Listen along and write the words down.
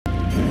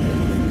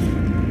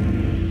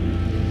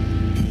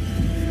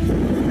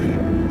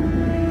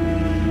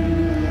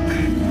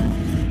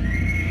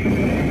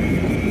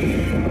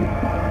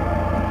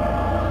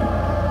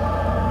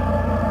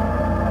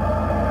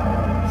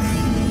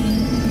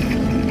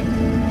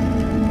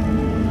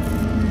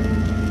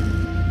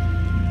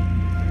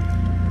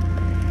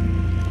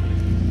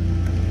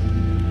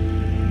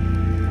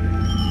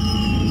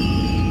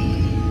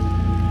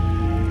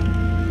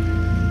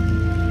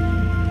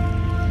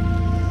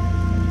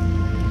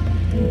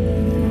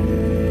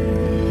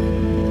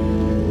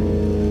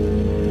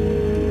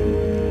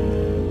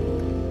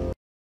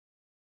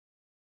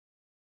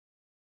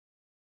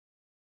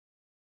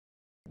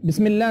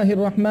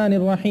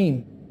बिस्मिल्लाहिर्रहमानिर्रहीम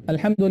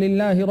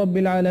अल्हम्दुलिल्लाहि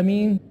रब्बिल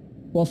आलमीन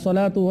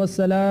वस्सलातु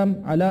वस्सलाम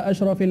अला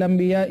अशरफिल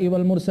अंबिया'i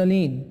वल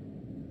मुरसलीन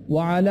व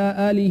अला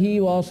आलिहि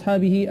व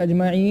अस्हाबिहि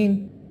अजमईन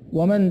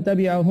व मन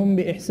तबिअहुम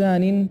बि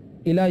इहसानिन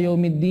इला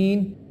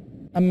यौमिद्दीन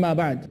अम्मा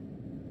बाद।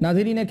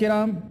 नाज़रीन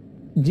किराम,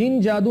 जिन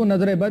जादू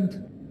नज़र बद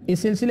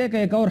इस सिलसिले का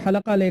एक और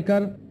हलक़ा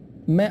लेकर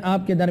मैं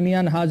आपके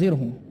दरमियान हाजिर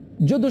हूँ।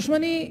 जो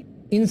दुश्मनी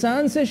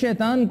इंसान से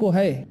शैतान को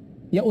है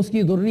या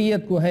उसकी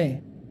ज़ुर्रियत को है,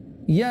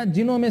 या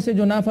जिनों में से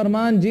जो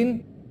नाफरमान जिन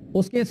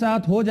उसके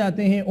साथ हो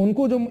जाते हैं,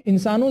 उनको जो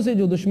इंसानों से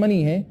जो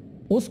दुश्मनी है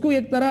उसको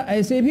एक तरह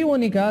ऐसे भी वो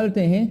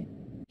निकालते हैं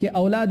कि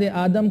औलाद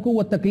आदम को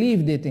वो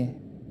तकलीफ़ देते हैं,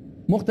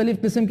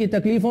 मुख्तलिफ़ किस्म की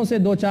तकलीफ़ों से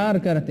दो चार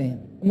करते हैं,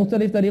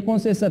 मुख्तलिफ़ तरीक़ों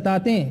से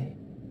सताते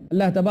हैं।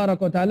 अल्लाह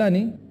तबारक व तआला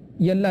ने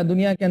ये अल्लाह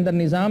दुनिया के अंदर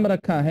निज़ाम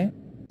रखा है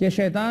कि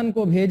शैतान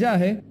को भेजा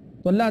है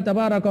तो अल्लाह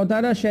तबारक व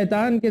तआला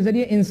शैतान के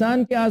ज़रिए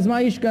इंसान की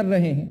आजमाइश कर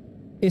रहे हैं,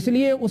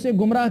 इसलिए उसे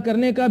गुमराह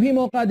करने का भी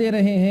मौका दे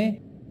रहे हैं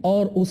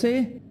और उसे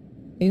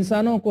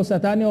इंसानों को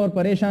सताने और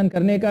परेशान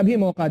करने का भी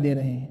मौका दे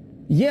रहे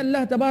हैं। ये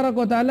अल्लाह तबारक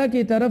व तआला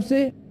की तरफ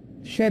से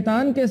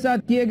शैतान के साथ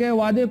किए गए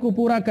वादे को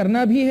पूरा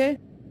करना भी है,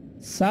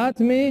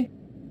 साथ में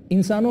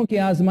इंसानों की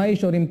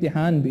आजमाइश और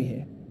इम्तिहान भी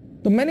है।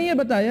 तो मैंने ये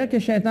बताया कि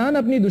शैतान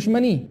अपनी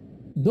दुश्मनी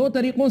दो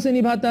तरीक़ों से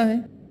निभाता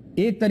है।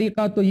 एक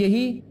तरीक़ा तो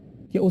यही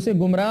कि उसे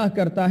गुमराह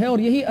करता है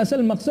और यही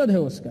असल मकसद है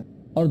उसका,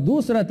 और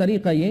दूसरा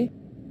तरीक़ा ये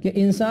कि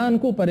इंसान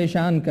को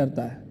परेशान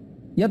करता है,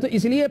 या तो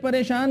इसलिए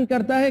परेशान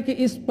करता है कि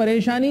इस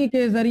परेशानी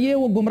के ज़रिए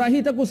वो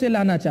गुमराही तक उसे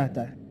लाना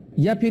चाहता है,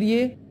 या फिर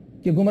ये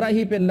कि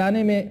गुमराही पे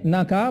लाने में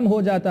नाकाम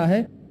हो जाता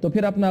है तो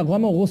फिर अपना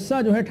गम और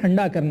गुस्सा जो है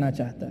ठंडा करना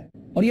चाहता है।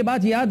 और ये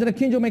बात याद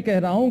रखें जो मैं कह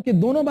रहा हूँ कि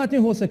दोनों बातें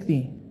हो सकती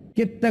हैं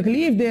कि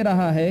तकलीफ़ दे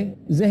रहा है,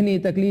 ज़हनी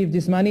तकलीफ़,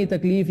 जिस्मानी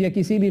तकलीफ़ या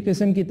किसी भी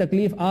किस्म की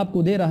तकलीफ़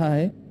आपको दे रहा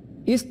है,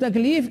 इस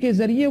तकलीफ़ के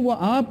ज़रिए वो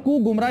आपको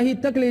गुमराही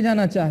तक ले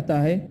जाना चाहता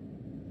है।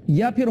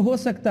 या फिर हो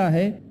सकता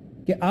है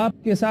कि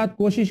आपके साथ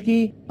कोशिश की,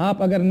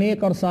 आप अगर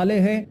नेक और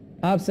सालेह हैं,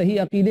 आप सही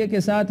अकीदे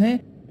के साथ हैं,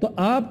 तो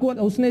आपको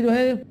उसने जो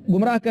है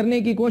गुमराह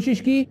करने की कोशिश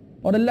की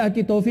और अल्लाह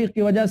की तौफीक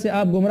की वजह से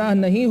आप गुमराह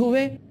नहीं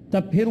हुए,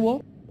 तब फिर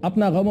वो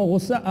अपना गम और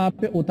गुस्सा आप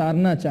पे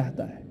उतारना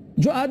चाहता है।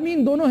 जो आदमी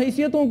इन दोनों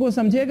हैसियतों को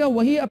समझेगा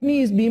वही अपनी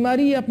इस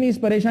बीमारी या अपनी इस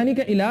परेशानी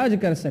का इलाज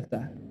कर सकता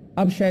है।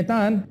 अब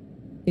शैतान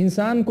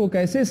इंसान को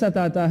कैसे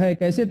सताता है,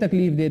 कैसे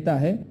तकलीफ देता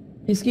है,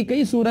 इसकी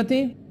कई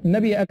सूरतें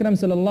नबी अकरम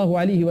सल्लल्लाहु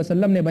अलैहि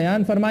वसल्लम ने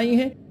बयान फरमाई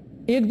हैं।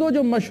 एक दो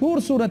जो मशहूर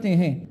सूरतें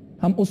हैं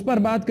हम उस पर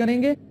बात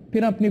करेंगे,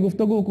 फिर अपनी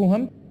गुफ्तगू को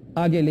हम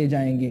आगे ले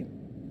जाएंगे।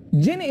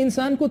 जिन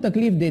इंसान को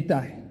तकलीफ देता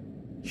है,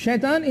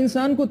 शैतान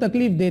इंसान को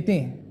तकलीफ देते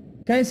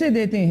हैं, कैसे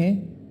देते हैं?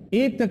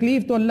 एक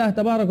तकलीफ तो अल्लाह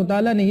तबारक व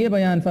तआला ने यह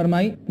बयान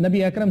फरमाई,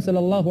 नबी अकरम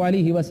सल्लल्लाहु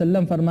अलैहि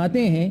वसल्लम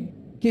फरमाते हैं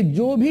कि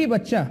जो भी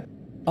बच्चा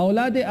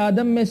औलाद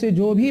आदम में से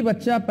जो भी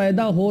बच्चा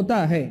पैदा होता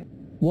है,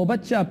 वो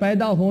बच्चा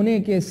पैदा होने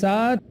के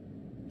साथ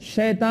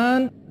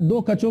शैतान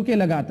दो कचोके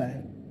लगाता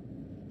है,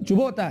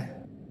 चुभोता है,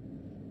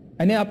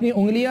 यानी अपनी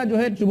उंगलियां जो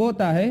है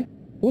चुभोता है,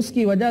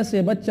 उसकी वजह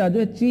से बच्चा जो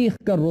है चीख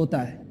कर रोता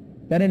है।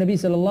 प्यारे नबी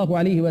सल्लल्लाहु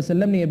अलैहि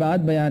वसल्लम ने ये बात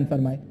बयान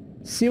फरमाई।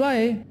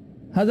 सिवाय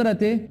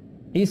हज़रत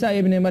ईसा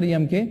इब्न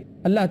मरियम के,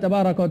 अल्लाह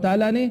तबारक व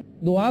तआला ने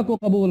दुआ को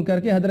कबूल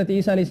करके हज़रत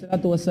ईसा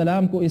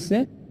अलैहिस्सलाम को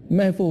इससे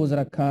महफूज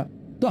रखा।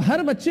 तो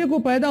हर बच्चे को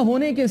पैदा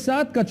होने के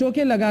साथ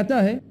कचोके लगाता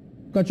है,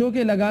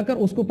 कचोके लगाकर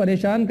उसको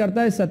परेशान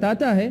करता है,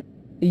 सताता है।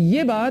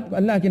 ये बात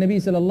अल्लाह के नबी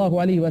सल्लल्लाहु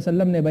अलैहि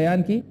वसल्लम ने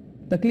बयान की।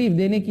 तकलीफ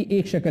देने की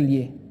एक शक्ल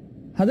ये।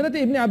 हज़रत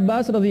इब्न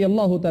अब्बास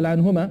रज़ियल्लाहु तआला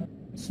अन्हुमा,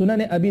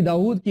 सुनन अबी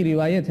दाऊद की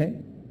रिवायत है,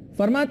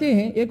 फरमाते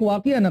हैं, एक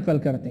वाक़या नकल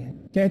करते हैं,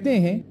 कहते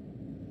हैं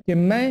कि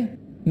मैं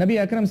नबी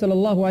अकरम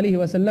सल्लल्लाहु अलैहि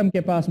वसल्लम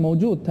के पास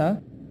मौजूद था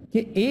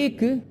कि एक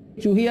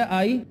चूहिया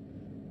आई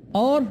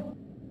और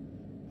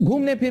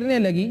घूमने फिरने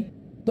लगी,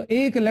 तो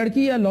एक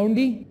लड़की या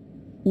लौंडी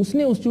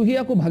उसने उस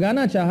चूहिया को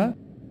भगाना चाहा,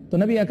 तो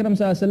नबी अकरम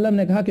सल्लल्लाहु अलैहि वसल्लम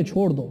ने कहा कि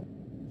छोड़ दो,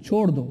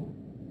 छोड़ दो।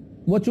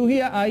 वो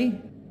चूहिया आई,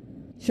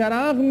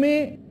 चराग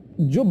में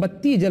जो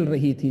बत्ती जल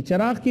रही थी,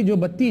 चराग की जो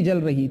बत्ती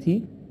जल रही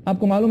थी,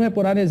 आपको मालूम है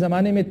पुराने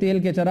ज़माने में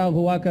तेल के चराग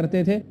हुआ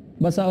करते थे,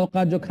 बसा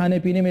औकात जो खाने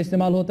पीने में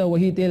इस्तेमाल होता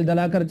वही तेल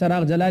जलाकर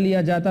चराग जला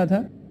लिया जाता था।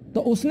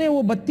 तो उसने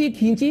वो बत्ती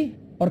खींची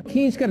और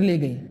खींच कर ले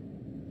गई,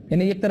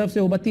 यानी एक तरफ से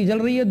वो बत्ती जल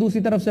रही है,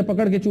 दूसरी तरफ से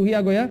पकड़ के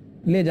चूहिया गोया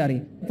ले जा रही।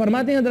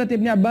 फरमाते हैं हज़रत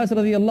इब्न अब्बास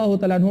रज़ियल्लाहु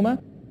तआला अन्हुमा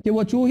कि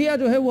वो चूहिया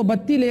जो है वो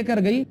बत्ती लेकर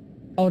गई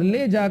और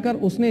ले जाकर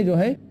उसने जो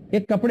है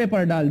एक कपड़े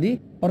पर डाल दी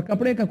और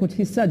कपड़े का कुछ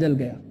हिस्सा जल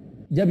गया।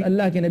 जब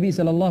अल्लाह के नबी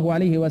सल्लल्लाहु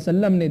अलैहि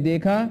वसल्लम ने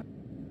देखा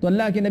तो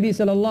अल्लाह के नबी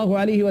सल्लल्लाहु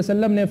अलैहि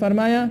वसल्लम ने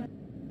फरमाया,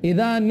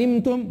 इज़ा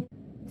निमतुम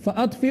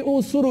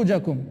फ़अत्फ़िउ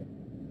सुरुजकुम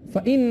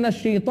फ़इन्न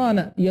अश-शैतान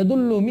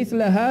यदुल्लु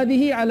मिस्ल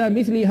हादिही अला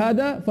मिस्लि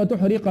हादा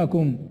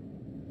फ़तुहरिक़कुम।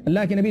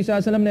 अल्लाह के नबी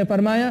सल्लल्लाहु अलैहि वसल्लम ने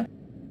फरमाया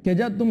कि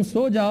जब तुम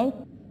सो जाओ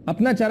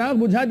अपना चराग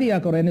बुझा दिया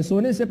करो, यानी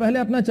सोने से पहले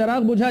अपना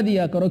चराग बुझा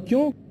दिया करो।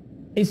 क्यों?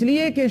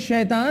 इसलिए कि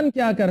शैतान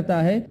क्या करता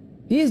है,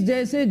 इस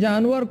जैसे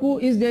जानवर को,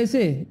 इस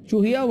जैसे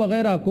चूहिया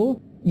वगैरह को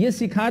ये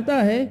सिखाता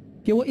है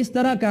कि वो इस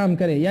तरह काम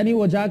करे, यानी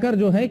वो जाकर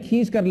जो है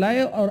खींच कर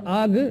लाए और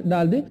आग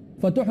डाल दे,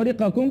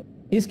 फ़तुहरिक़कुम,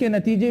 इसके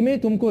नतीजे में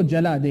तुमको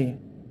जला दे।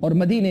 और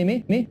मदीने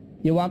में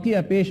ये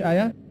वाक़या पेश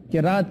आया کہ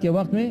رات کے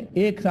وقت میں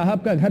ایک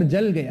صاحب کا گھر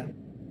جل گیا،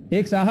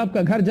 ایک صاحب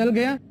کا گھر جل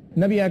گیا.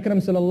 نبی اکرم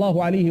صلی اللہ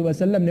علیہ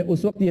وسلم نے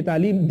اس وقت یہ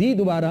تعلیم دی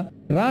دوبارہ،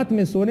 رات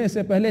میں سونے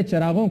سے پہلے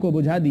چراغوں کو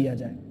بجھا دیا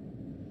جائے.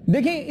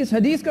 دیکھیں اس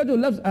حدیث کا جو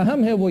لفظ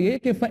اہم ہے وہ یہ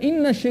کہ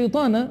فَإِنَّ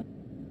الشَّيْطَانَ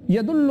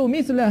يَدُلُّ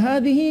مِثْلَ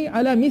هَذِهِ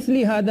عَلَى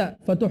مِثْلِ هَذَا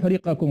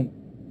فَتُحْرِقَكُمْ،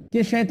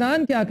 کہ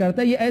شیطان کیا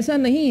کرتا ہے، یہ ایسا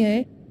نہیں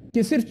ہے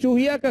کہ صرف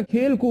چوہیا کا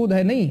کھیل کود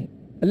ہے، نہیں.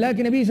 اللہ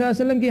کے نبی صلی اللہ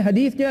علیہ وسلم کی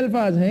حدیث کے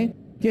الفاظ ہیں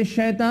کہ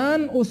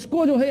شیطان اس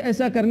کو جو ہے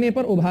ایسا کرنے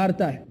پر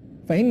ابھارتا ہے.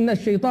 فَإِنَّ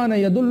الشَّيْطَانَ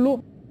يَدُلُّ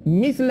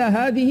مِثْلَ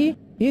هَذِهِ،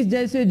 اس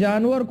جیسے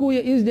جانور کو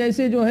یا اس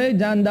جیسے جو ہے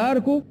جاندار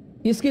کو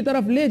اس کی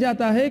طرف لے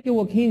جاتا ہے کہ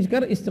وہ کھینچ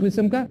کر اس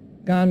قسم کا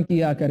کام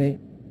کیا کرے.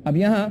 اب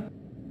یہاں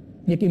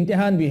ایک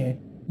امتحان بھی ہے.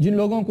 جن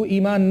لوگوں کو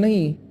ایمان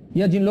نہیں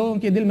یا جن لوگوں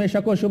کے دل میں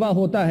شک و شبہ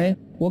ہوتا ہے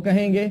وہ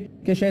کہیں گے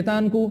کہ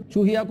شیطان کو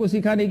چوہیا کو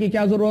سکھانے کی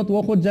کیا ضرورت،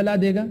 وہ خود جلا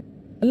دے گا.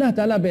 اللہ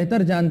تعالیٰ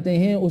بہتر جانتے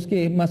ہیں، اس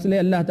کے مسئلے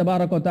اللہ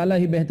تبارک و تعالیٰ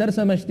ہی بہتر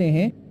سمجھتے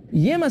ہیں.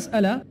 یہ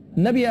مسئلہ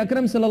نبی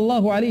اکرم صلی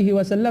اللہ علیہ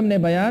وسلم نے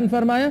بیان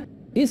فرمایا.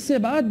 اس سے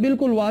بات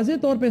بالکل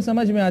واضح طور پہ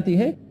سمجھ میں آتی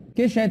ہے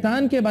کہ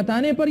شیطان کے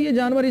بتانے پر یہ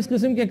جانور اس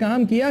قسم کے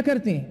کام کیا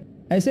کرتے ہیں،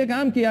 ایسے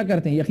کام کیا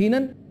کرتے ہیں.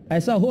 یقیناً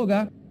ایسا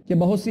ہوگا کہ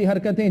بہت سی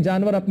حرکتیں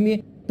جانور اپنی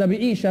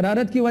طبعی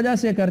شرارت کی وجہ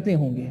سے کرتے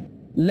ہوں گے،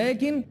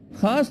 لیکن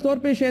خاص طور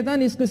پہ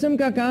شیطان اس قسم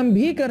کا کام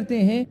بھی کرتے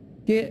ہیں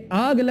کہ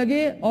آگ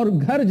لگے اور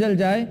گھر جل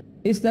جائے،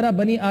 اس طرح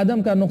بنی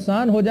آدم کا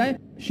نقصان ہو جائے.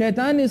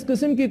 شیطان اس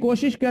قسم کی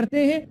کوشش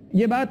کرتے ہیں.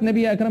 یہ بات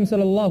نبی اکرم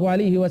صلی اللہ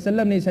علیہ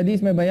وسلم نے اس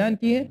حدیث میں بیان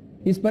کی ہے.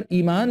 اس پر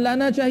ایمان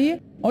لانا چاہیے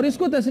اور اس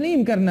کو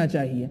تسلیم کرنا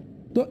چاہیے.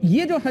 تو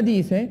یہ جو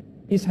حدیث ہے،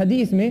 اس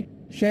حدیث میں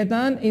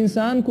شیطان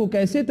انسان کو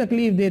کیسے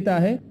تکلیف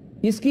دیتا ہے،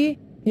 اس کی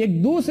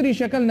ایک دوسری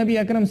شکل نبی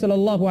اکرم صلی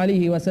اللہ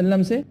علیہ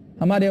وسلم سے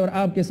ہمارے اور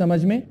آپ کے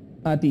سمجھ میں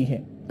آتی ہے.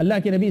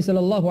 اللہ کے نبی صلی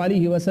اللہ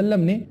علیہ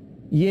وسلم نے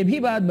یہ بھی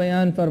بات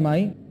بیان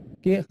فرمائی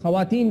کہ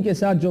خواتین کے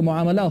ساتھ جو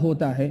معاملہ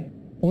ہوتا ہے،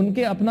 ان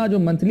کے اپنا جو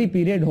منتھلی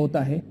پیریڈ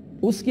ہوتا ہے،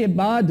 اس کے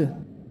بعد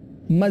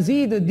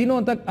مزید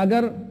دنوں تک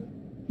اگر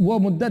وہ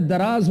مدت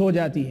دراز ہو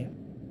جاتی ہے،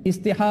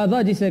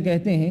 استحاضہ جسے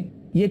کہتے ہیں،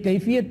 یہ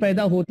کیفیت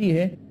پیدا ہوتی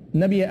ہے.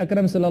 نبی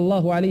اکرم صلی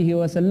اللہ علیہ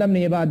وسلم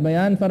نے یہ بات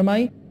بیان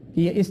فرمائی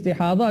کہ یہ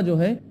استحاضہ جو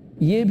ہے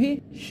یہ بھی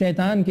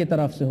شیطان کی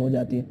طرف سے ہو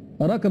جاتی ہے.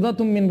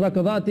 رکضۃ من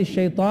رکضات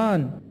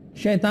الشیطان،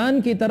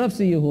 شیطان کی طرف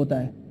سے یہ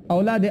ہوتا ہے.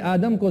 اولاد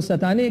آدم کو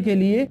ستانے کے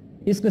لیے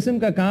اس قسم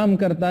کا کام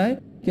کرتا ہے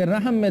کہ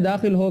رحم میں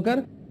داخل ہو کر،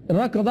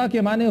 رکضہ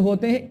کے معنی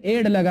ہوتے ہیں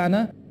ایڑ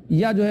لگانا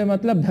یا جو ہے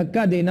مطلب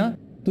دھکا دینا،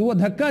 تو وہ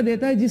دھکا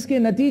دیتا ہے جس کے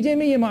نتیجے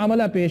میں یہ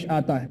معاملہ پیش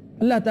آتا ہے.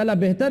 اللہ تعالیٰ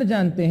بہتر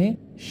جانتے ہیں،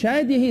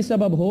 شاید یہی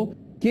سبب ہو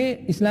کہ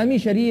اسلامی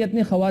شریعت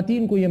نے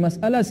خواتین کو یہ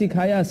مسئلہ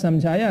سکھایا،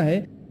 سمجھایا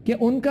ہے کہ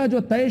ان کا جو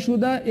طے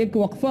شدہ ایک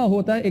وقفہ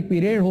ہوتا ہے، ایک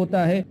پیریڈ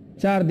ہوتا ہے،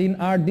 4 دن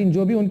 8 دن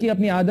جو بھی ان کی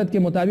اپنی عادت کے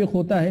مطابق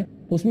ہوتا ہے،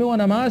 اس میں وہ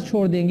نماز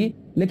چھوڑ دیں گی.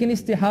 لیکن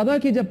استحاضہ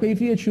کی جب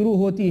کیفیت شروع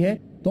ہوتی ہے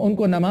تو ان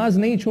کو نماز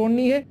نہیں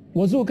چھوڑنی ہے،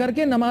 وضو کر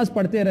کے نماز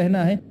پڑھتے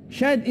رہنا ہے.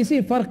 شاید اسی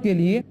فرق کے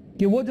لیے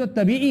کہ وہ جو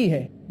طبیعی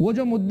ہے، وہ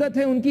جو مدت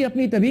ہے ان کی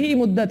اپنی طبیعی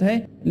مدت ہے،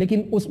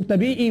 لیکن اس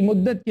طبیعی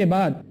مدت کے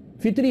بعد،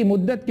 فطری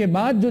مدت کے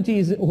بعد جو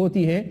چیز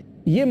ہوتی ہے،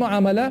 یہ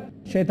معاملہ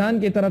شیطان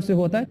کی طرف سے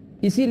ہوتا ہے.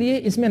 اسی لیے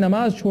اس میں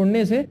نماز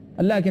چھوڑنے سے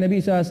اللہ کے نبی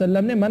صلی اللہ علیہ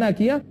وسلم نے منع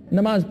کیا،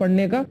 نماز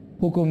پڑھنے کا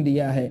حکم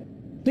دیا ہے.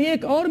 تو یہ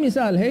ایک اور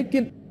مثال ہے کہ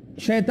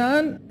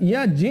شیطان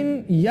یا جن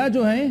یا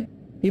جو ہیں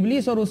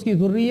ابلیس اور اس کی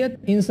ذریت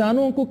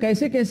انسانوں کو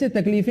کیسے کیسے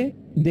تکلیفیں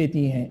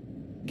دیتی ہیں.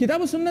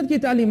 کتاب و سنت کی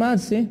تعلیمات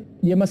سے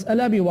یہ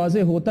مسئلہ بھی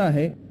واضح ہوتا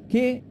ہے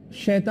کہ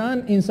شیطان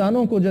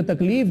انسانوں کو جو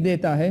تکلیف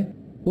دیتا ہے،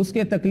 اس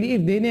کے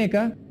تکلیف دینے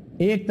کا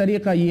ایک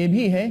طریقہ یہ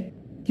بھی ہے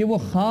کہ وہ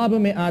خواب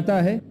میں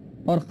آتا ہے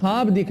اور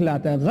خواب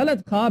دکھلاتا ہے،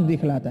 غلط خواب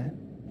دکھلاتا ہے.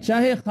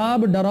 چاہے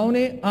خواب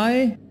ڈراؤنے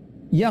آئے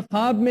یا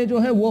خواب میں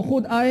جو ہے وہ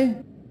خود آئے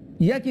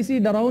یا کسی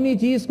ڈراؤنی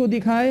چیز کو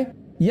دکھائے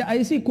یا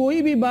ایسی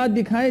کوئی بھی بات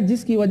دکھائے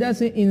جس کی وجہ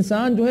سے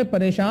انسان جو ہے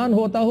پریشان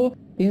ہوتا ہو،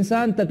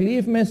 انسان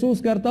تکلیف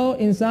محسوس کرتا ہو،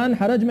 انسان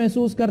حرج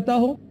محسوس کرتا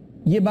ہو.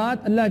 یہ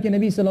بات اللہ کے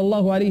نبی صلی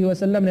اللہ علیہ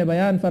وسلم نے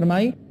بیان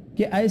فرمائی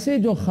کہ ایسے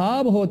جو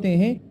خواب ہوتے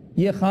ہیں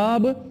یہ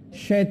خواب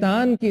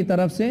شیطان کی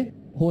طرف سے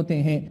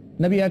ہوتے ہیں.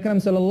 نبی اکرم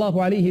صلی اللہ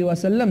علیہ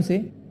وسلم سے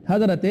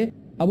حضرت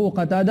ابو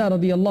قتادہ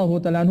رضی اللہ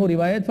تعالیٰ عنہ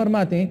روایت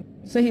فرماتے ہیں،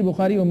 صحیح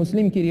بخاری و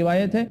مسلم کی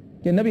روایت ہے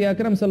کہ نبی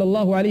اکرم صلی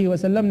اللہ علیہ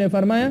وسلم نے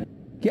فرمایا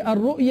کہ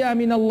الرؤیا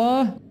من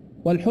اللہ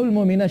والحلم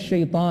من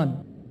الشیطان.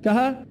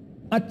 کہا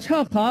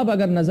اچھا خواب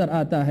اگر نظر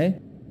آتا ہے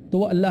تو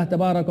وہ اللہ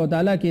تبارک و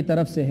تعالیٰ کی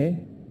طرف سے ہے،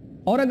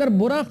 اور اگر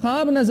برا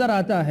خواب نظر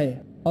آتا ہے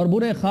اور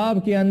برے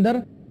خواب کے اندر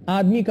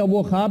آدمی کا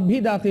وہ خواب بھی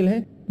داخل ہے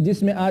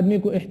جس میں آدمی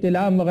کو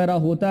احتلام وغیرہ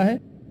ہوتا ہے،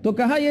 تو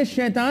کہا یہ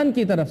شیطان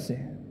کی طرف سے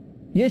ہے،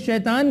 یہ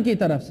شیطان کی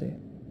طرف سے.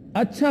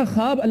 اچھا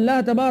خواب اللہ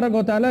تبارک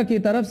و تعالیٰ کی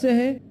طرف سے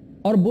ہے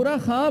اور برا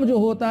خواب جو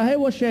ہوتا ہے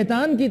وہ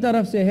شیطان کی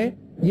طرف سے ہے.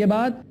 یہ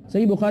بات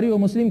صحیح بخاری و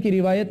مسلم کی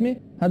روایت میں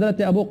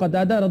حضرت ابو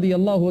قتادہ رضی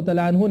اللہ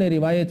تعالیٰ عنہ نے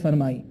روایت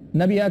فرمائی.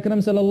 نبی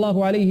اکرم صلی اللہ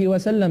علیہ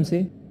وسلم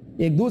سے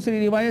ایک دوسری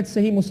روایت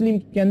صحیح مسلم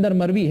کے اندر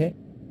مروی ہے.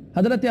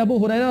 حضرت ابو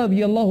ہریرہ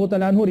رضی اللہ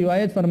تعالیٰ عنہ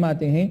روایت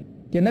فرماتے ہیں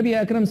کہ نبی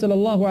اکرم صلی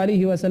اللہ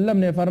علیہ وسلم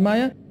نے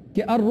فرمایا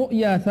کہ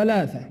الرؤیا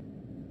ثلاثہ،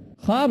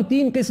 خواب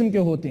 3 قسم کے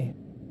ہوتے ہیں.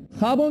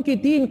 خوابوں کی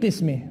 3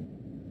 قسمیں ہیں.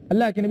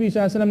 اللہ کے نبی صلی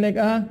اللہ علیہ وسلم نے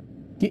کہا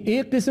کہ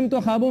ایک قسم تو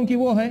خوابوں کی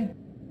وہ ہے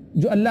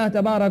جو اللہ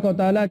تبارک و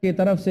تعالیٰ کی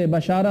طرف سے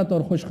بشارت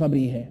اور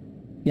خوشخبری ہے،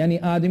 یعنی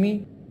آدمی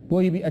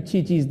کوئی بھی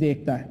اچھی چیز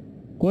دیکھتا ہے،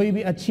 کوئی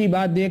بھی اچھی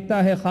بات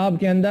دیکھتا ہے خواب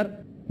کے اندر،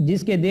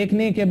 جس کے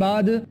دیکھنے کے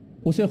بعد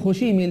اسے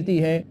خوشی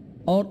ملتی ہے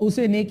اور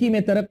اسے نیکی میں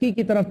ترقی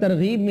کی طرف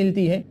ترغیب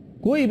ملتی ہے۔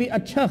 کوئی بھی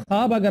اچھا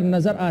خواب اگر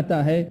نظر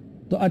آتا ہے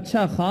تو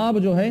اچھا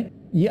خواب جو ہے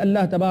یہ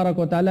اللہ تبارک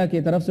و تعالیٰ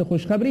کی طرف سے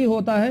خوشخبری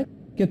ہوتا ہے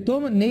کہ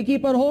تم نیکی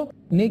پر ہو،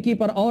 نیکی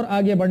پر اور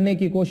آگے بڑھنے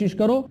کی کوشش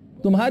کرو،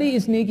 تمہاری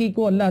اس نیکی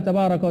کو اللہ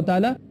تبارک و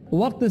تعالیٰ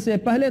وقت سے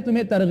پہلے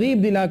تمہیں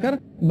ترغیب دلا کر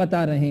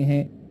بتا رہے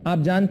ہیں۔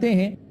 آپ جانتے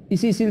ہیں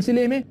اسی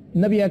سلسلے میں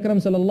نبی اکرم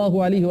صلی اللہ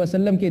علیہ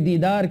وسلم کے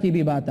دیدار کی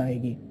بھی بات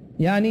آئے گی،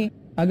 یعنی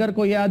اگر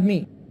کوئی آدمی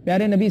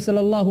پیارے نبی صلی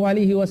اللہ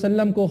علیہ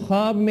وسلم کو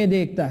خواب میں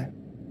دیکھتا ہے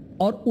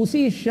اور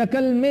اسی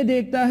شکل میں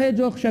دیکھتا ہے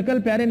جو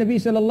شکل پیارے نبی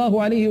صلی اللہ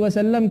علیہ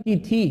وسلم کی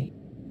تھی،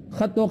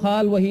 خط و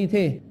خال وہی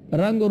تھے،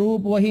 رنگ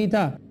روپ وہی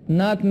تھا،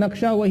 ناک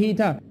نقشہ وہی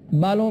تھا،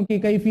 بالوں کی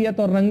کیفیت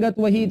اور رنگت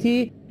وہی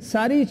تھی،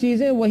 ساری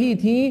چیزیں وہی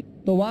تھیں،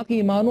 تو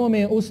واقعی معنوں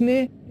میں اس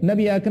نے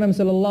نبی اکرم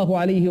صلی اللہ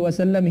علیہ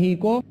وسلم ہی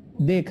کو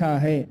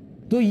دیکھا ہے۔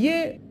 تو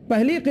یہ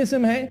پہلی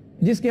قسم ہے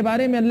جس کے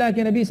بارے میں اللہ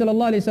کے نبی صلی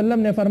اللہ علیہ وسلم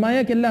نے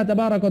فرمایا کہ اللہ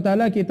تبارک و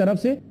تعالیٰ کی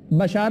طرف سے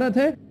بشارت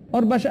ہے،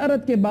 اور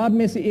بشارت کے باب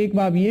میں سے ایک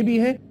باب یہ بھی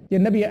ہے کہ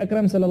نبی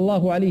اکرم صلی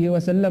اللہ علیہ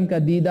وسلم کا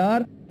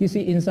دیدار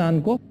کسی انسان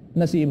کو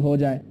نصیب ہو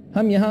جائے۔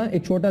 ہم یہاں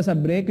ایک چھوٹا سا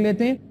بریک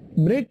لیتے ہیں،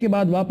 بریک کے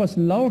بعد واپس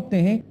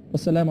لوٹتے ہیں۔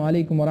 السلام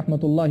علیکم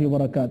ورحمۃ اللہ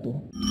وبرکاتہ۔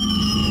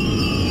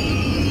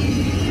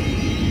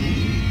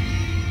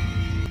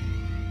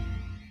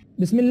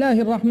 بسم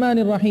اللہ الرحمن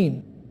الرحیم۔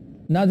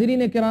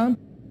 ناظرین کرام،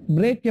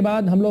 بریک کے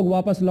بعد ہم لوگ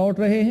واپس لوٹ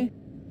رہے ہیں۔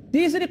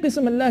 تیسری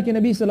قسم اللہ کے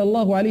نبی صلی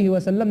اللہ علیہ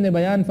وسلم نے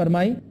بیان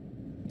فرمائی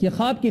کہ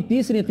خواب کی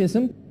تیسری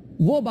قسم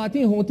وہ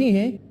باتیں ہوتی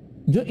ہیں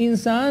جو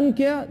انسان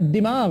کا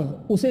دماغ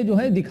اسے جو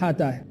ہے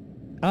دکھاتا ہے۔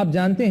 آپ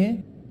جانتے ہیں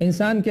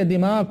انسان کے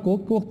دماغ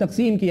کو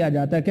تقسیم کیا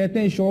جاتا ہے، کہتے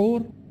ہیں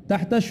شعور،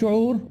 تحت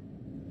الشعور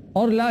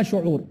اور لا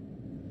شعور۔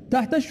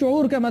 تحت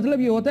الشعور کا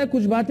مطلب یہ ہوتا ہے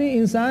کچھ باتیں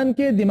انسان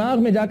کے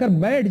دماغ میں جا کر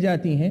بیٹھ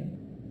جاتی ہیں،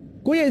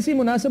 کوئی ایسی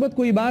مناسبت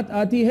کوئی بات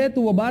آتی ہے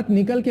تو وہ بات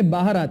نکل کے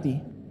باہر آتی ہے،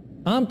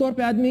 عام طور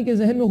پہ آدمی کے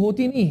ذہن میں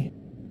ہوتی نہیں ہے،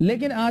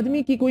 لیکن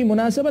آدمی کی کوئی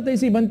مناسبت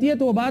ایسی بنتی ہے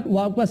تو وہ بات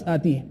واپس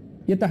آتی ہے،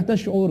 یہ تحت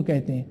الشعور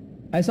کہتے ہیں۔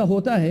 ایسا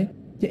ہوتا ہے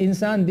کہ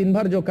انسان دن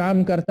بھر جو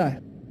کام کرتا ہے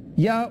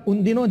یا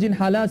ان دنوں جن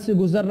حالات سے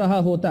گزر رہا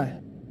ہوتا ہے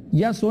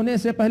یا سونے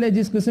سے پہلے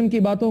جس قسم کی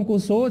باتوں کو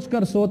سوچ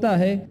کر سوتا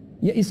ہے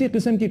یا اسی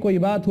قسم کی کوئی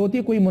بات ہوتی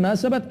ہے، کوئی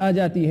مناسبت آ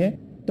جاتی ہے،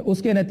 تو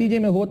اس کے نتیجے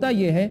میں ہوتا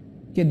یہ ہے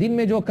کہ دن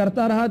میں جو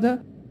کرتا رہا تھا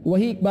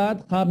وہی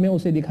بات خواب میں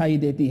اسے دکھائی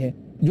دیتی ہے،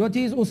 جو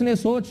چیز اس نے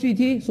سوچی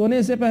تھی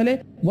سونے سے پہلے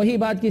وہی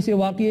بات کسی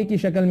واقعے کی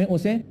شکل میں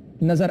اسے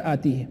نظر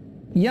آتی ہے۔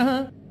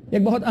 یہاں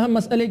ایک بہت اہم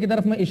مسئلے کی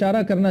طرف میں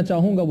اشارہ کرنا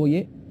چاہوں گا، وہ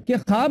یہ کہ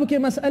خواب کے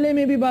مسئلے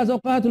میں بھی بعض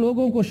اوقات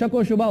لوگوں کو شک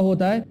و شبہ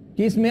ہوتا ہے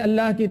کہ اس میں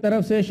اللہ کی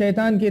طرف سے،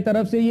 شیطان کی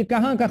طرف سے، یہ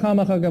کہاں کا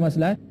خامخواہ کا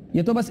مسئلہ ہے،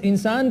 یہ تو بس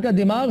انسان کا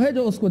دماغ ہے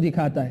جو اس کو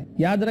دکھاتا ہے۔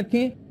 یاد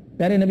رکھیں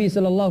پیارے نبی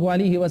صلی اللہ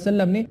علیہ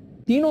وسلم نے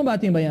تینوں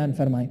باتیں بیان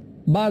فرمائیں۔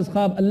 بعض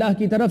خواب اللہ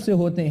کی طرف سے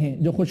ہوتے ہیں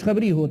جو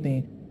خوشخبری ہوتے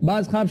ہیں،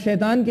 بعض خواب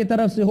شیطان کی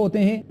طرف سے ہوتے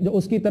ہیں جو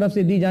اس کی طرف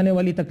سے دی جانے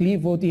والی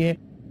تکلیف ہوتی ہے،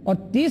 اور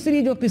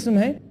تیسری جو قسم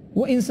ہے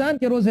وہ انسان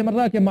کے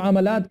روزمرہ کے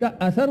معاملات کا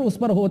اثر اس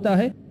پر ہوتا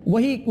ہے،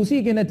 وہی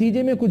اسی کے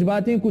نتیجے میں کچھ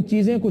باتیں، کچھ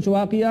چیزیں، کچھ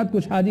واقعات،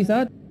 کچھ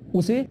حادثات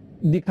اسے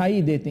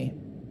دکھائی دیتے ہیں۔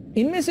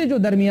 ان میں سے جو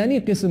درمیانی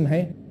قسم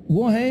ہے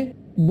وہ ہیں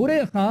برے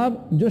خواب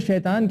جو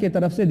شیطان کی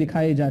طرف سے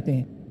دکھائے جاتے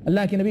ہیں۔ اللہ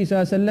کے نبی صلی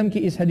اللہ علیہ وسلم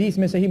کی اس حدیث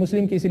میں، صحیح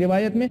مسلم کی اس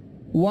روایت میں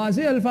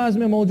واضح الفاظ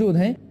میں موجود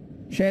ہیں،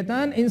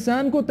 شیطان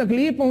انسان کو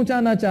تکلیف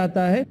پہنچانا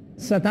چاہتا ہے،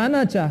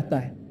 ستانا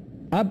چاہتا ہے۔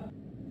 اب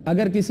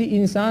اگر کسی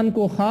انسان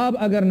کو خواب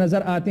اگر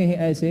نظر آتے ہیں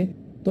ایسے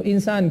تو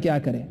انسان کیا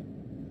کرے؟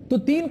 تو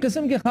تین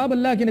قسم کے خواب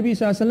اللہ کے نبی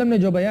صلی اللہ علیہ وسلم نے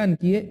جو بیان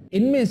کیے،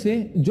 ان میں سے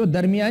جو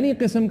درمیانی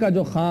قسم کا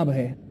جو خواب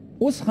ہے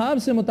اس خواب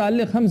سے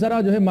متعلق ہم ذرا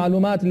جو ہے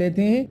معلومات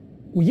لیتے ہیں۔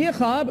 یہ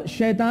خواب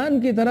شیطان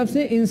کی طرف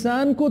سے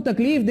انسان کو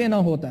تکلیف دینا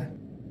ہوتا ہے،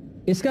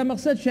 اس کا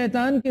مقصد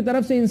شیطان کی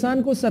طرف سے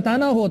انسان کو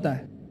ستانا ہوتا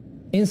ہے،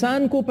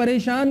 انسان کو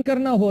پریشان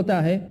کرنا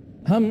ہوتا ہے۔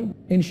 ہم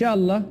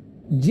انشاءاللہ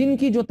جن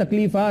کی جو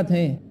تکلیفات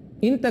ہیں،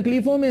 ان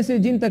تکلیفوں میں سے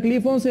جن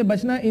تکلیفوں سے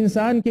بچنا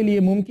انسان کے لیے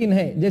ممکن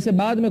ہے، جیسے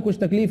بعد میں کچھ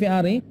تکلیفیں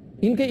آ رہی،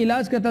 ان کے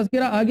علاج کا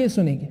تذکرہ آگے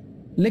سنیں گے،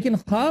 لیکن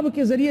خواب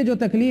کے ذریعے جو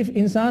تکلیف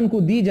انسان کو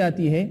دی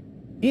جاتی ہے،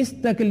 اس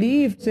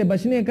تکلیف سے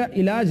بچنے کا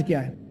علاج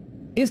کیا ہے،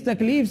 اس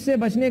تکلیف سے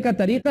بچنے کا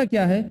طریقہ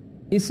کیا ہے،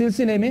 اس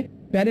سلسلے میں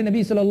پیارے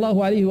نبی صلی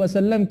اللہ علیہ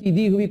وسلم کی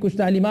دی ہوئی کچھ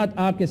تعلیمات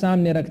آپ کے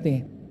سامنے رکھتے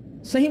ہیں۔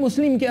 صحیح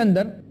مسلم کے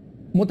اندر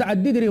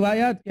متعدد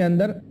روایات کے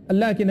اندر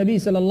اللہ کے نبی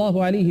صلی اللہ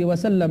علیہ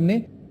وسلم نے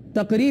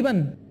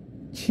تقریباً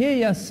 6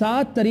 یا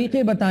 7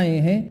 طریقے بتائے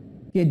ہیں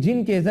کہ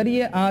جن کے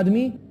ذریعے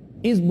آدمی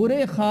اس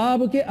برے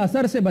خواب کے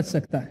اثر سے بچ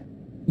سکتا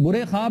ہے۔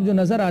 برے خواب جو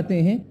نظر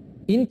آتے ہیں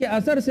ان کے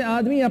اثر سے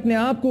آدمی اپنے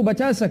آپ کو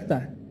بچا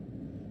سکتا ہے۔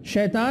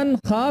 شیطان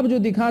خواب جو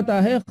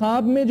دکھاتا ہے،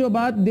 خواب میں جو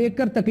بات دیکھ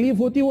کر تکلیف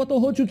ہوتی وہ تو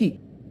ہو چکی،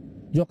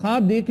 جو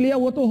خواب دیکھ لیا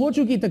وہ تو ہو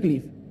چکی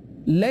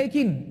تکلیف،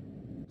 لیکن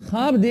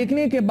خواب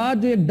دیکھنے کے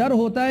بعد جو ایک ڈر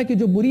ہوتا ہے کہ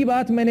جو بری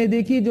بات میں نے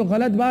دیکھی، جو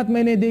غلط بات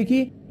میں نے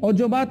دیکھی، اور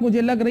جو بات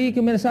مجھے لگ رہی ہے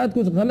کہ میرے ساتھ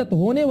کچھ غلط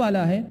ہونے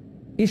والا ہے،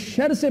 اس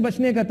شر سے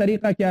بچنے کا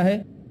طریقہ کیا ہے؟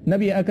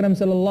 نبی اکرم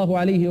صلی اللہ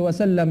علیہ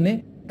وسلم نے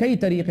کئی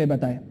طریقے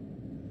بتائے۔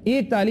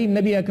 ایک تعلیم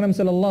نبی اکرم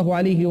صلی اللہ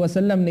علیہ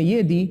وسلم نے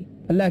یہ دی،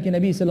 اللہ کے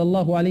نبی صلی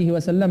اللہ علیہ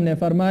وسلم نے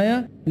فرمایا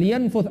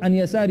لینفث عن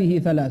یسارہ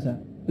ثلاثہ،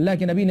 اللہ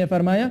کے نبی نے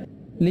فرمایا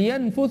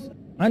لینفث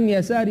عن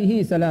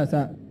یسارہ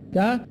ثلاثہ،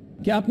 کیا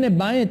کہ اپنے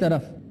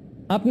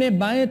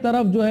بائیں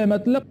طرف جو ہے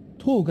مطلب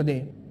تھوک دے،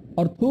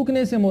 اور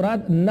تھوکنے سے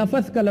مراد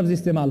نفث کا لفظ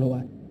استعمال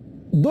ہوا ہے۔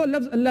 دو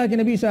لفظ اللہ کے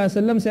نبی صلی اللہ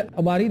علیہ وسلم سے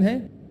وارد ہیں،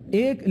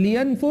 ایک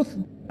لینفث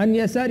عن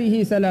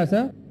یسارہ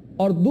ثلاثہ،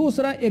 اور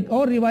دوسرا ایک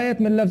اور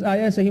روایت میں لفظ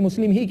آیا، صحیح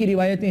مسلم ہی کی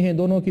روایتیں ہیں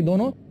دونوں کی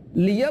دونوں،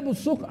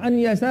 لیبصق عن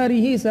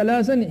یسارہ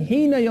ثلاثا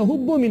حین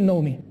یہب من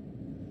نومہ،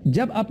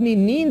 جب اپنی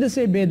نیند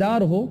سے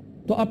بیدار ہو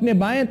تو اپنے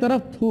بائیں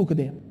طرف تھوک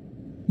دے۔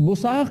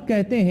 بصاق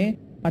کہتے ہیں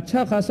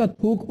اچھا خاصا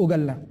تھوک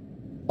اگلنا،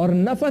 اور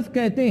نفث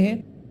کہتے ہیں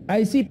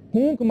ایسی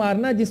پھونک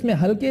مارنا جس میں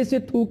ہلکے سے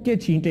تھوک کے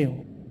چھینٹے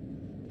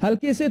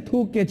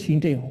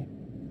ہوں،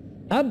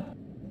 اب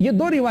یہ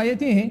دو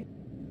روایتیں ہیں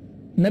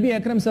نبی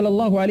اکرم صلی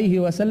اللہ علیہ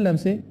وسلم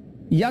سے،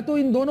 یا تو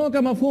ان دونوں کا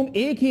مفہوم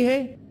ایک ہی ہے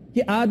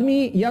کہ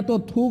آدمی یا تو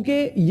تھوکے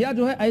یا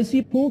جو ہے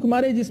ایسی پھونک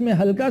مارے جس میں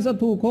ہلکا سا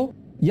تھوک ہو،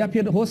 یا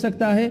پھر ہو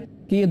سکتا ہے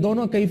کہ یہ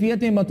دونوں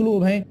کیفیتیں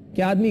مطلوب ہیں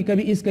کہ آدمی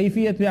کبھی اس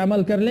کیفیت پہ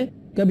عمل کر لے،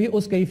 کبھی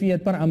اس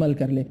کیفیت پر عمل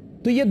کر لے۔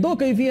 تو یہ دو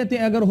کیفیتیں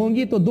اگر ہوں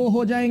گی تو دو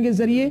ہو جائیں گے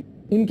ذریعے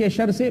ان کے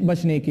شر سے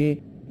بچنے کے۔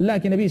 اللہ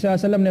کے نبی صلی اللہ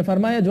علیہ وسلم نے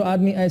فرمایا جو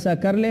آدمی ایسا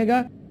کر لے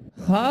گا،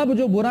 خواب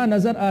جو برا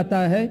نظر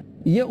آتا ہے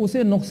یہ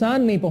اسے نقصان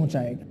نہیں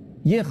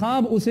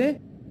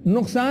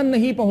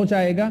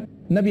پہنچائے گا،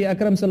 نبی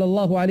اکرم صلی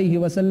اللہ علیہ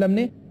وسلم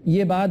نے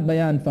یہ بات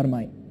بیان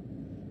فرمائی۔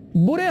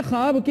 برے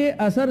خواب کے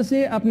اثر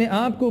سے اپنے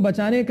آپ کو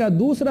بچانے کا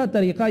دوسرا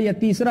طریقہ یا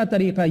تیسرا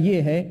طریقہ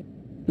یہ ہے،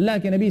 اللہ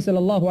کے نبی صلی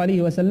اللہ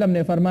علیہ وسلم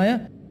نے فرمایا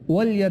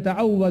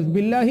وَلْيَتَعَوَّذْ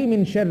بِاللَّهِ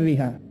مِنْ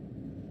شَرِّهَا،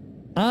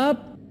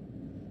 آپ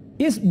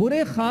اس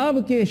برے خواب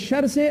کے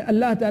شر سے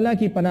اللہ تعالیٰ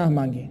کی پناہ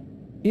مانگے،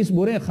 اس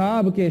برے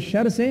خواب کے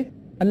شر سے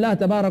اللہ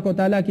تبارک و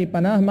تعالیٰ کی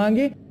پناہ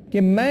مانگے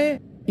کہ میں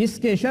اس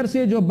کے شر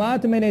سے، جو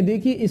بات میں نے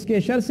دیکھی اس کے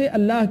شر سے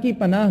اللہ کی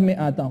پناہ میں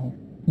آتا ہوں،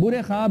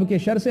 برے خواب کے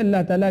شر سے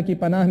اللہ تعالیٰ کی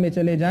پناہ میں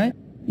چلے جائیں۔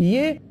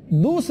 یہ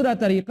دوسرا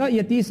طریقہ،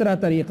 یہ تیسرا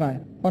طریقہ ہے،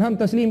 اور ہم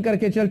تسلیم کر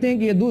کے چلتے ہیں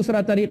کہ یہ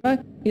دوسرا طریقہ ہے،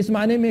 اس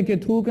معنی میں کہ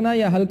تھوکنا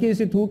یا ہلکے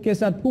سے تھوک کے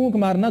ساتھ پھونک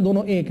مارنا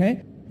دونوں ایک ہیں،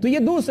 تو یہ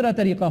دوسرا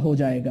طریقہ ہو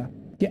جائے گا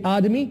کہ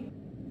آدمی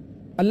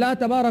اللہ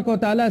تبارک و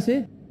تعالیٰ سے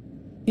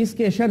اس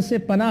کے شر سے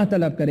پناہ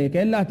طلب کرے کہ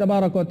اللہ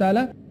تبارک و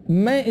تعالیٰ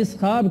میں اس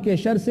خواب کے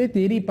شر سے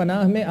تیری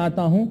پناہ میں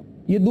آتا ہوں،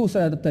 یہ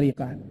دوسرا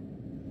طریقہ ہے۔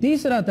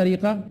 تیسرا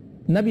طریقہ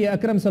نبی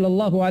اکرم صلی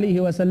اللہ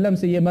علیہ وسلم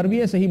سے یہ مروی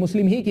ہے، صحیح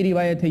مسلم ہی کی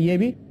روایت ہے یہ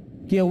بھی،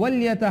 کہ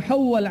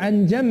وَلْيَتَحَوَّلْ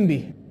عَنْ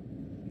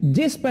جَنْبِهِ،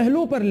 جس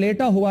پہلو پر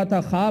لیٹا ہوا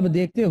تھا خواب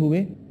دیکھتے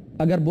ہوئے،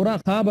 اگر برا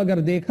خواب اگر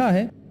دیکھا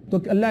ہے تو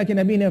اللہ کے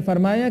نبی نے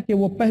فرمایا کہ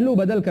وہ پہلو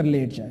بدل کر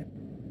لیٹ جائے،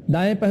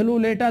 دائیں پہلو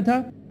لیٹا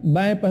تھا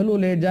بائیں پہلو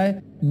لیٹ جائے،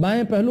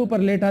 بائیں پہلو پر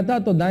لیٹا تھا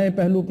تو دائیں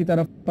پہلو کی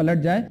طرف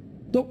پلٹ جائے،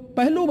 تو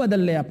پہلو بدل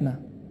لے اپنا،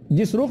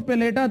 جس رخ پہ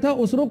لیٹا تھا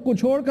اس رخ کو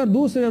چھوڑ کر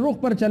دوسرے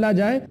رخ پر چلا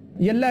جائے۔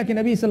 یہ اللہ کے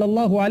نبی صلی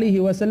اللہ علیہ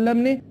وسلم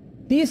نے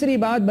تیسری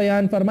بات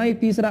بیان فرمائی،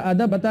 تیسرا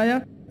ادب بتایا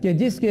کہ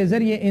جس کے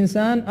ذریعے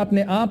انسان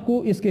اپنے آپ کو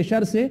اس کے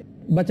شر سے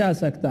بچا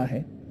سکتا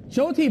ہے۔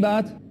 چوتھی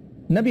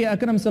بات نبی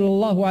اکرم صلی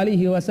اللہ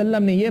علیہ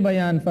وسلم نے یہ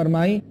بیان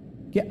فرمائی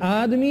کہ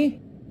آدمی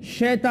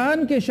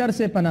شیطان کے شر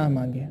سے پناہ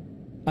مانگے۔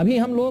 ابھی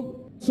ہم لوگ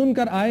سن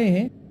کر آئے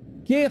ہیں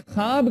کہ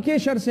خواب کے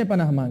شر سے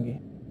پناہ مانگے،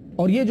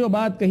 اور یہ جو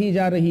بات کہی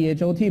جا رہی ہے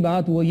چوتھی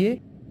بات وہ یہ،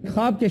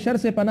 خواب کے شر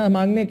سے پناہ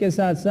مانگنے کے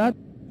ساتھ ساتھ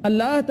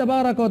اللہ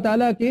تبارک و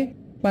تعالیٰ کے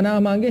پناہ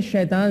مانگے،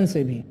 شیطان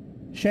سے بھی،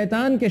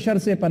 شیطان کے شر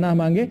سے پناہ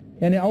مانگے،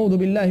 یعنی اعوذ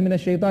باللہ من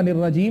الشیطان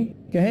الرجیم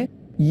کہیں،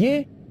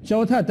 یہ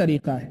چوتھا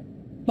طریقہ ہے۔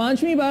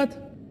 پانچویں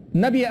بات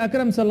نبی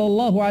اکرم صلی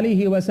اللہ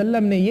علیہ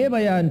وسلم نے یہ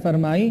بیان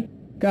فرمائی،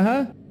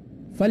 کہا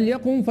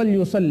فَلْيَقُمْ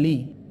فَلْيُصَلِّ،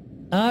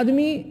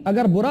 آدمی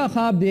اگر برا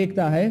خواب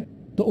دیکھتا ہے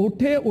تو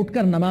اٹھ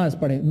کر نماز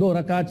پڑھے، 2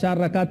 رکعت 4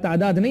 رکعت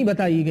تعداد نہیں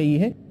بتائی گئی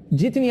ہے،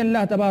 جتنی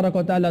اللہ تبارک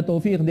و تعالیٰ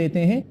توفیق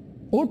دیتے ہیں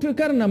اٹھ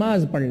کر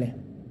نماز پڑھ لیں۔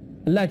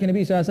 اللہ کے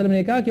نبی صلی اللہ علیہ وسلم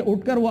نے کہا کہ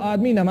اٹھ کر وہ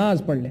آدمی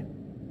نماز پڑھ لے۔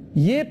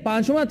 یہ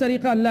پانچواں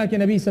طریقہ اللہ کے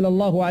نبی صلی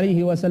اللہ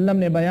علیہ وسلم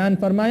نے بیان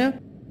فرمایا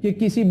کہ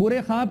کسی برے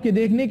خواب کے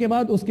دیکھنے کے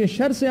بعد اس کے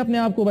شر سے اپنے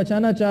آپ کو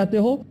بچانا چاہتے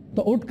ہو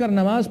تو اٹھ کر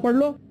نماز پڑھ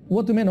لو،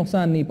 وہ تمہیں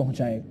نقصان نہیں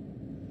پہنچائے گا۔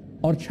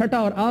 اور چھٹا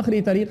اور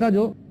آخری طریقہ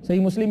جو صحیح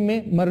مسلم میں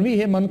مروی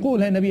ہے،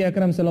 منقول ہے نبی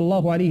اکرم صلی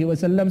اللہ علیہ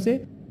وسلم سے،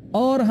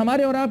 اور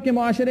ہمارے اور آپ کے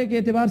معاشرے کے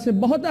اعتبار سے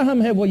بہت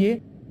اہم ہے، وہ یہ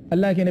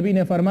اللہ کے نبی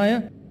نے فرمایا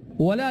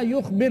وَلَا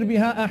يُخْبِرْ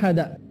بِهَا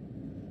أَحَدًا،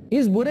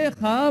 اس برے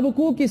خواب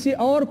کو کسی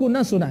اور کو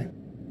نہ سنائے،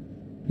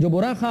 جو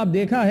برا خواب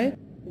دیکھا ہے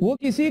وہ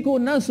کسی کو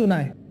نہ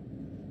سنائے،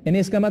 یعنی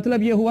اس کا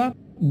مطلب یہ ہوا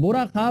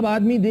برا خواب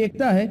آدمی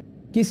دیکھتا ہے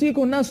کسی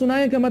کو نہ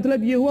سنائے کا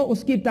مطلب یہ ہوا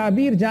اس کی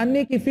تعبیر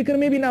جاننے کی فکر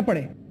میں بھی نہ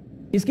پڑے،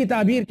 اس کی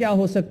تعبیر کیا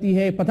ہو سکتی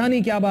ہے، پتہ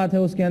نہیں کیا بات ہے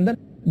اس کے اندر،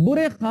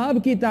 برے خواب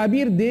کی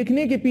تعبیر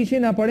دیکھنے کے پیچھے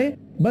نہ پڑے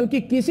بلکہ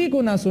کسی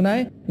کو نہ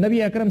سنائے۔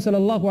 نبی اکرم صلی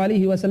اللہ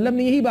علیہ وسلم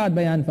نے یہی بات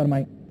بیان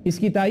فرمائی۔ اس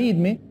کی تائید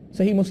میں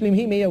صحیح مسلم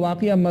ہی میں یہ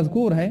واقعہ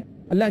مذکور ہے،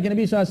 اللہ کے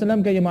نبی صلی اللہ علیہ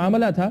وسلم کا یہ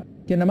معاملہ تھا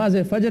کہ نماز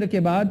فجر کے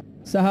بعد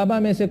صحابہ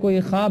میں سے کوئی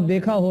خواب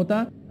دیکھا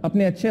ہوتا،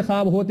 اپنے اچھے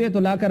خواب ہوتے تو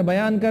لا کر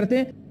بیان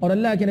کرتے، اور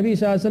اللہ کے نبی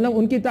صلی اللہ علیہ وسلم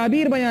ان کی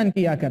تعبیر بیان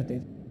کیا کرتے۔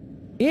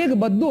 ایک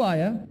بدو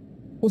آیا،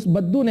 اس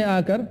بدو نے آ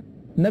کر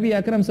نبی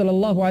اکرم صلی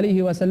اللہ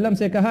علیہ وسلم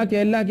سے کہا کہ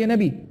اللہ کے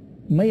نبی،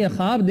 میں یہ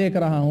خواب دیکھ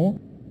رہا ہوں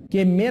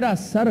کہ میرا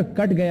سر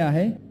کٹ گیا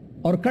ہے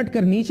اور کٹ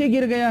کر نیچے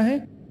گر گیا ہے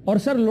اور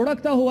سر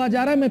لڑکتا ہوا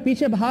جا رہا ہے، میں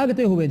پیچھے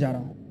بھاگتے ہوئے جا رہا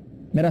ہوں۔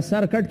 میرا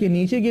سر کٹ کے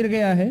نیچے گر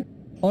گیا ہے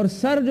اور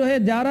سر جو ہے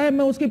جا رہا ہے،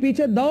 میں اس کے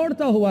پیچھے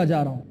دوڑتا ہوا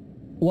جا رہا ہوں۔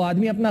 وہ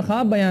آدمی اپنا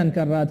خواب بیان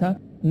کر رہا تھا،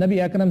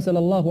 نبی اکرم صلی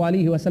اللہ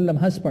علیہ وسلم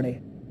ہنس پڑے۔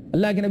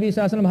 اللہ کے نبی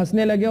صلی اللہ علیہ وسلم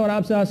ہنسنے لگے اور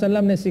آپ صلی اللہ علیہ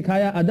وسلم نے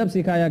سکھایا، ادب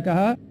سکھایا،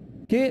 کہا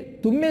کہ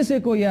تم میں سے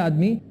کوئی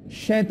آدمی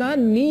شیطان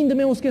نیند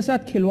میں اس کے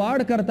ساتھ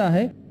کھلواڑ کرتا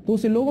ہے تو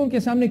اسے لوگوں کے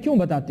سامنے کیوں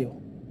بتاتے ہو؟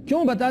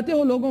 کیوں بتاتے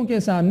ہو لوگوں کے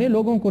سامنے؟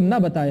 لوگوں کو نہ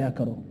بتایا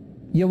کرو۔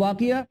 یہ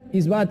واقعہ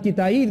اس بات کی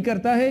تائید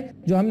کرتا ہے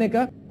جو ہم نے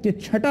کہا کہ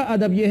چھٹا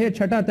ادب یہ ہے،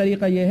 چھٹا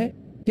طریقہ یہ ہے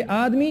کہ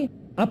آدمی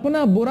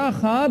اپنا برا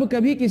خواب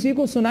کبھی کسی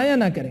کو سنایا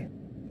نہ کرے،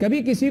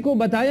 کبھی کسی کو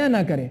بتایا نہ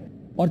کرے۔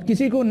 اور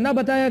کسی کو نہ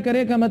بتایا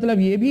کرے کا مطلب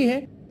یہ بھی ہے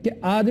کہ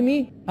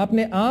آدمی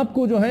اپنے آپ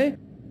کو جو ہے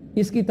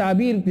اس کی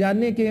تعبیر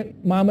جاننے کے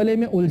معاملے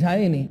میں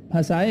الجھائے نہیں،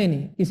 پھنسائے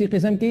نہیں، کسی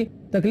قسم کی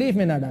تکلیف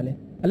میں نہ ڈالے۔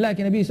 اللہ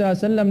کے نبی صلی اللہ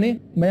علیہ وسلم نے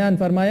بیان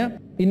فرمایا،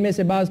 ان میں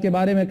سے بعض کے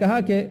بارے میں کہا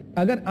کہ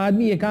اگر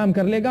آدمی یہ کام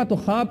کر لے گا تو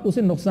خواب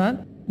اسے نقصان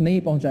نہیں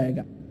پہنچائے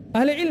گا۔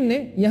 اہل علم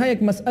نے یہاں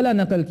ایک مسئلہ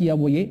نقل کیا،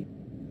 وہ یہ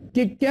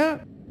کہ کیا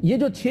یہ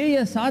جو 6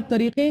 یا 7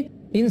 طریقے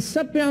ان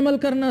سب پہ عمل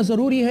کرنا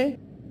ضروری ہے؟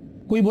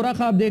 کوئی برا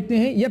خواب دیکھتے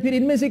ہیں یا پھر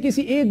ان میں سے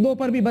کسی 1-2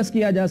 پر بھی بس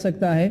کیا جا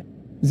سکتا ہے؟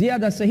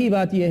 زیادہ صحیح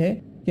بات یہ ہے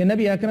کہ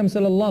نبی اکرم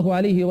صلی اللہ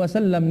علیہ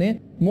وسلم نے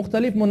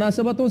مختلف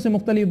مناسبتوں سے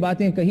مختلف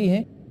باتیں کہی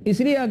ہیں، اس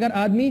لیے اگر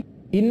آدمی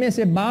ان میں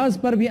سے بعض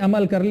پر بھی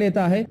عمل کر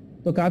لیتا ہے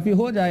تو کافی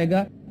ہو جائے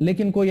گا۔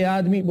 لیکن کوئی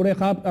آدمی برے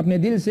خواب اپنے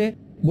دل سے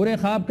برے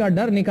خواب کا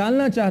ڈر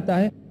نکالنا چاہتا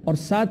ہے اور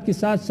ساتھ کے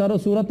ساتھ سر و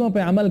صورتوں پہ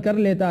عمل کر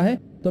لیتا ہے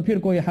تو پھر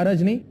کوئی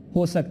حرج نہیں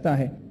ہو سکتا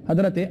ہے۔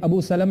 حضرت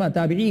ابو سلمہ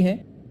تابعی ہیں،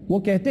 وہ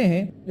کہتے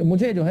ہیں کہ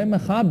مجھے جو ہے میں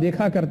خواب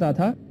دیکھا کرتا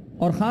تھا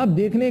اور خواب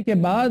دیکھنے کے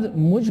بعد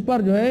مجھ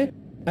پر جو ہے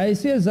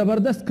ایسے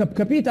زبردست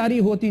کپکپی طاری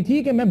ہوتی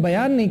تھی کہ میں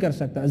بیان نہیں کر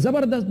سکتا،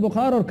 زبردست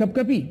بخار اور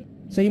کپکپی۔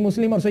 صحیح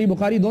مسلم اور صحیح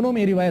بخاری دونوں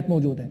میں روایت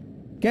موجود ہے۔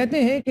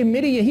 کہتے ہیں کہ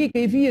میری یہی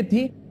کیفیت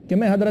تھی کہ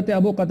میں حضرت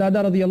ابو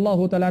قتادہ رضی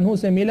اللہ تعالیٰ عنہ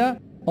سے ملا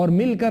اور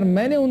مل کر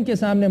میں نے ان کے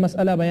سامنے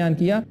مسئلہ بیان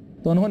کیا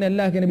تو انہوں نے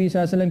اللہ کے نبی صلی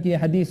اللہ علیہ وسلم کی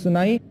حدیث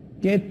سنائی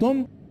کہ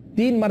تم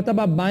 3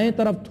 مرتبہ بائیں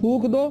طرف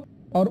تھوک دو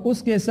اور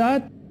اس کے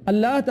ساتھ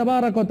اللہ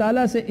تبارک و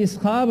تعالیٰ سے اس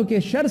خواب کے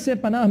شر سے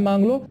پناہ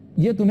مانگ لو،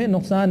 یہ تمہیں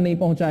نقصان نہیں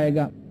پہنچائے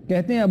گا۔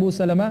 کہتے ہیں ابو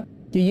سلمہ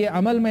کہ یہ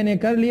عمل میں نے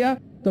کر لیا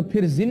تو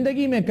پھر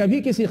زندگی میں کبھی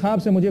کسی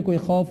خواب سے مجھے کوئی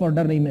خوف اور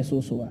ڈر نہیں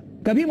محسوس ہوا،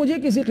 کبھی مجھے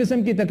کسی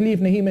قسم کی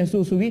تکلیف نہیں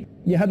محسوس ہوئی۔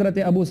 یہ حضرت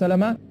ابو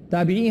سلمہ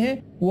تابعی ہیں،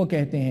 وہ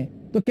کہتے ہیں۔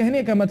 تو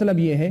کہنے کا مطلب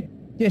یہ ہے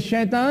کہ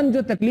شیطان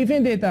جو تکلیفیں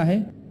دیتا ہے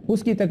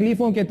اس کی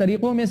تکلیفوں کے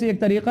طریقوں میں سے ایک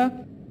طریقہ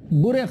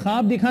برے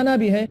خواب دکھانا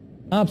بھی ہے۔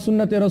 آپ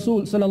سنت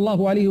رسول صلی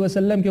اللہ علیہ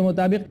وسلم کے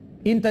مطابق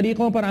ان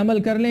طریقوں پر عمل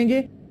کر لیں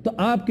گے تو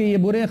آپ کے یہ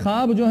برے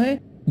خواب جو ہیں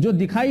جو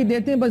دکھائی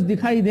دیتے ہیں بس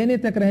دکھائی دینے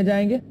تک رہ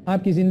جائیں گے،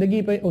 آپ کی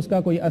زندگی پہ اس کا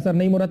کوئی اثر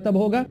نہیں مرتب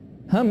ہوگا۔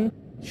 ہم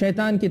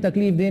شیطان کی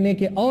تکلیف دینے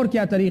کے اور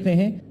کیا طریقے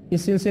ہیں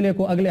اس سلسلے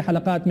کو اگلے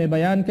حلقات میں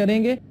بیان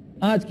کریں گے۔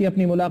 آج کی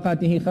اپنی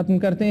ملاقات یہیں ختم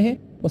کرتے ہیں۔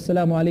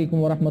 والسلام علیکم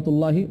ورحمۃ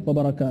اللہ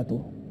وبرکاتہ۔